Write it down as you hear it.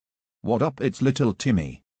What up, it's little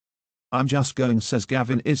Timmy. I'm just going, says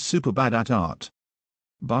Gavin is super bad at art.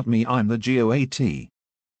 But me, I'm the GOAT.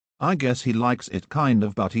 I guess he likes it kind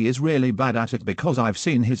of, but he is really bad at it because I've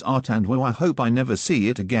seen his art and well, I hope I never see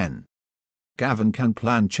it again. Gavin can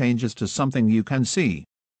plan changes to something you can see.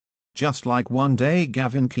 Just like one day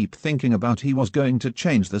Gavin keep thinking about he was going to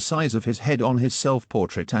change the size of his head on his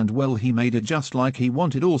self-portrait and well he made it just like he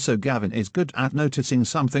wanted. Also Gavin is good at noticing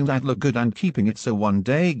something that look good and keeping it, so one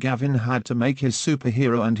day Gavin had to make his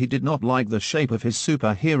superhero and he did not like the shape of his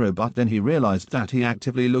superhero, but then he realized that he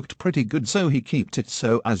actively looked pretty good so he kept it.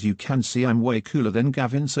 So as you can see I'm way cooler than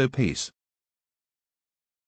Gavin, so peace.